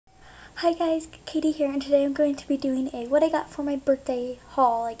Hi guys, Katie here, and today I'm going to be doing a what I got for my birthday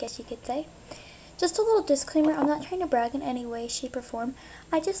haul, I guess you could say. Just a little disclaimer, I'm not trying to brag in any way, shape, or form.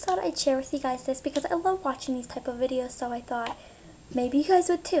 I just thought I'd share with you guys this because I love watching these type of videos, so I thought maybe you guys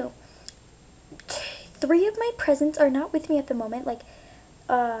would too. 3 of my presents are not with me at the moment. Like,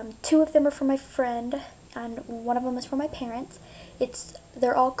 2 of them are for my friend, and 1 of them is for my parents.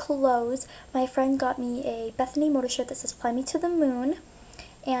 They're all clothes. My friend got me a Bethany Motor shirt that says "Fly Me to the Moon,"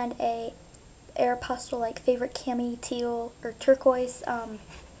 and a Aeropostale like favorite cami teal or turquoise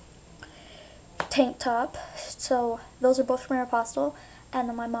tank top. So those are both from Aeropostale. And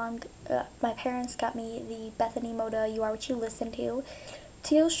then my parents got me the Bethany Moda "You Are What You Listen To"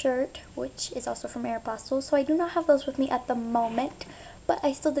 teal shirt, which is also from Aeropostale. So I do not have those with me at the moment, but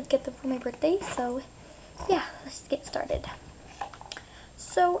I still did get them for my birthday. So yeah, let's get started.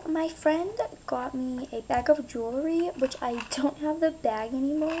 So my friend got me a bag of jewelry, which I don't have the bag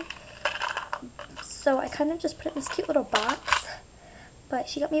anymore. So I kind of just put it in this cute little box. But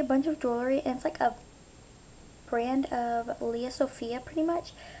she got me a bunch of jewelry, and it's like a brand of Leah Sophia pretty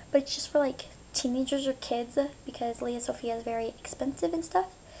much. But it's just for like teenagers or kids because Leah Sophia is very expensive and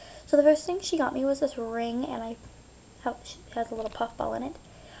stuff. So the first thing she got me was this ring, and it has a little puff ball in it.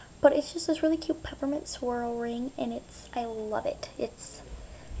 But it's just this really cute peppermint swirl ring, and I love it. It's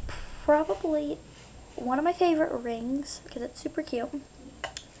probably one of my favorite rings because it's super cute.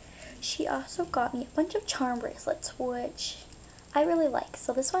 She also got me a bunch of charm bracelets, which I really like.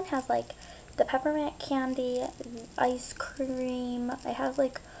 So this one has like the peppermint candy, ice cream. It has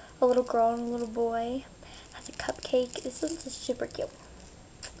like a little girl and a little boy. It has a cupcake. This one's just super cute.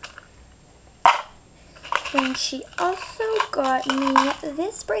 And she also got me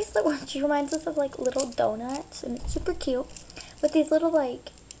this bracelet, which reminds us of like little donuts, and it's super cute with these little like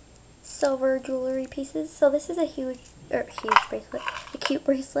silver jewelry pieces. So this is a huge bracelet, a cute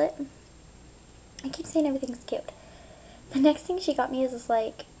bracelet. I keep saying everything's cute. The next thing she got me is this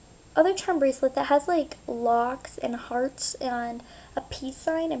like other charm bracelet that has like locks and hearts and a peace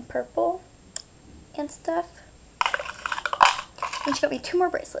sign in purple and stuff. And she got me 2 more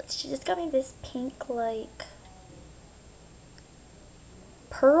bracelets. She just got me this pink like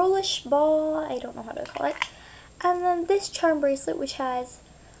pearlish ball, I don't know how to call it. And then this charm bracelet which has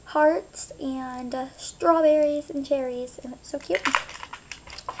hearts and strawberries and cherries, and it's so cute.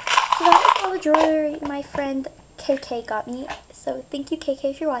 So that was all the jewelry my friend KK got me. So thank you,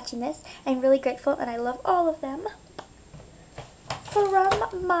 KK, if you're watching this. I'm really grateful, and I love all of them. From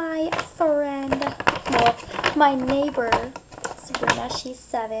my friend, well, my neighbor Sabrina, she's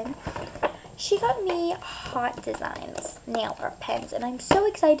 7. She got me Hot Designs nail art pens, and I'm so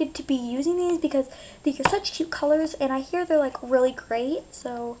excited to be using these because these are such cute colors, and I hear they're like really great.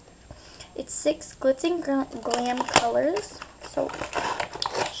 So it's 6 glitz and glam colors. So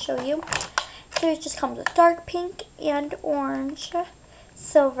I'll show you. So it just comes with dark pink and orange,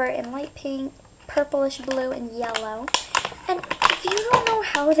 silver and light pink, purplish blue and yellow. And if you don't know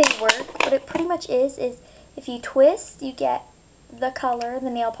how they work, what it pretty much is if you twist, you get the color, the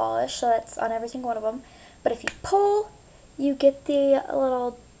nail polish, so that's on every single one of them. But if you pull, you get the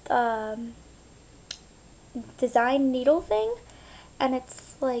little design needle thing, and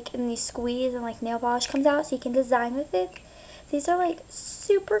it's like in these squeeze, and like nail polish comes out, so you can design with it. These are like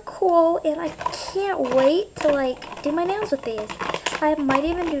super cool, and I can't wait to like do my nails with these. I might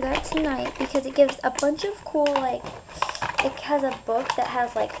even do that tonight because it gives a bunch of cool, like, it has a book that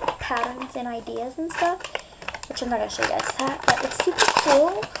has like patterns and ideas and stuff, which I'm not going to show you guys that, but it's super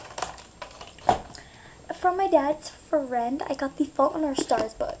cool. From my dad's friend, I got the Fault in Our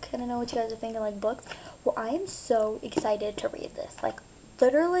Stars book, and I know what you guys are thinking, like books. Well, I am so excited to read this. Like,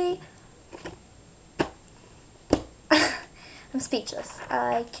 literally, I'm speechless.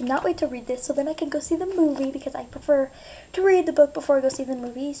 I cannot wait to read this so then I can go see the movie because I prefer to read the book before I go see the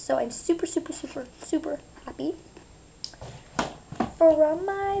movie. So I'm super, super, super, super happy. From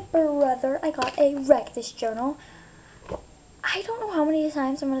my brother, I got a Rectus journal. I don't know how many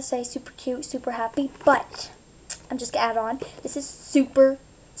times I'm going to say super cute, super happy, but I'm just going to add on. This is super,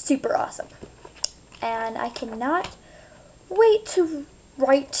 super awesome. And I cannot wait to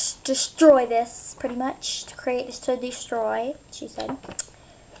destroy this, pretty much. To create is to destroy, she said.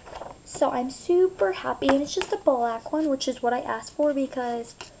 So I'm super happy, and it's just a black one, which is what I asked for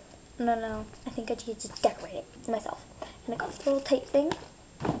because, no, I think I could just decorate it myself. And it got this little tape thing.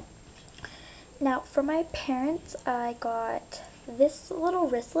 Now, for my parents, I got this little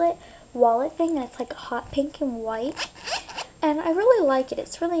wristlet wallet thing, and it's like hot pink and white. And I really like it.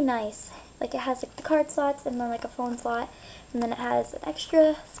 It's really nice. Like, it has like the card slots and then like a phone slot. And then it has an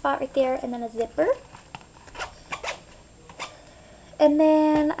extra spot right there and then a zipper. And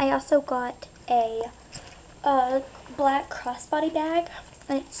then I also got a black crossbody bag,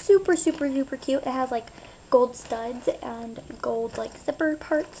 and it's super cute. It has like gold studs and gold like zipper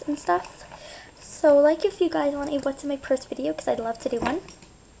parts and stuff. So like if you guys want a what's in my purse video, because I'd love to do one.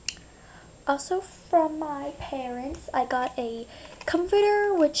 Also from my parents, I got a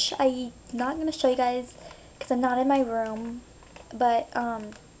comforter, which I'm not going to show you guys because I'm not in my room, but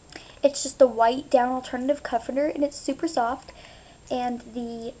it's just a white down alternative comforter, and it's super soft. And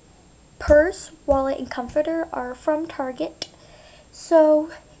the purse, wallet, and comforter are from Target.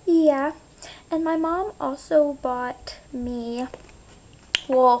 So yeah. And my mom also bought me,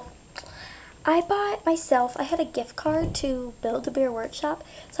 well, I bought myself, I had a gift card to Build-A-Bear Workshop,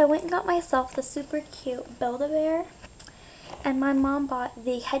 so I went and got myself the super cute Build-A-Bear. And my mom bought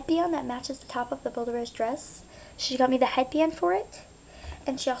the headband that matches the top of the Build-A-Bear's dress. She got me the headband for it,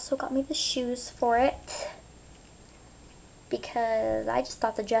 and she also got me the shoes for it, because I just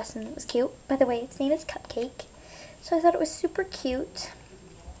thought the dress was cute. By the way, its name is Cupcake, so I thought it was super cute.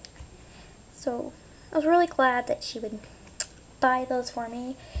 So I was really glad that she would buy those for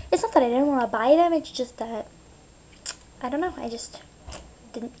me. It's not that I didn't want to buy them, it's just that, I don't know, I just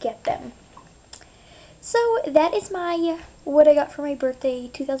didn't get them. So that is what I got for my birthday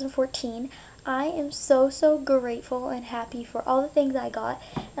 2014. I am so grateful and happy for all the things I got,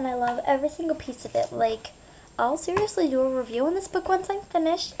 and I love every single piece of it. Like, I'll seriously do a review on this book once I'm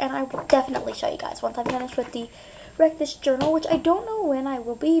finished, and I will definitely show you guys once I'm finished with the Wreck This Journal, which I don't know when I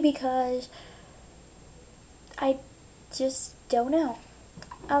will be because I just don't know.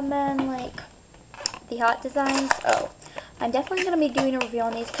 And then, like, the hot designs, I'm definitely going to be doing a review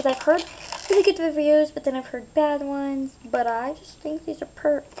on these because I've heard really good reviews, but then I've heard bad ones, but I just think these are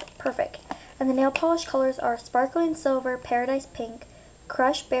perfect. And the nail polish colors are Sparkling Silver, Paradise Pink,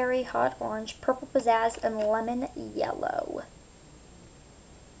 Crush Berry, Hot Orange, Purple Pizzazz, and Lemon Yellow.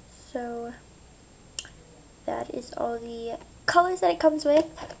 So that is all the colors that it comes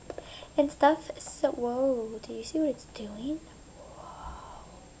with and stuff. So, whoa, do you see what it's doing?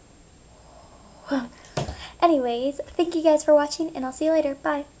 Whoa. Anyways, thank you guys for watching, and I'll see you later.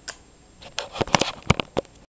 Bye.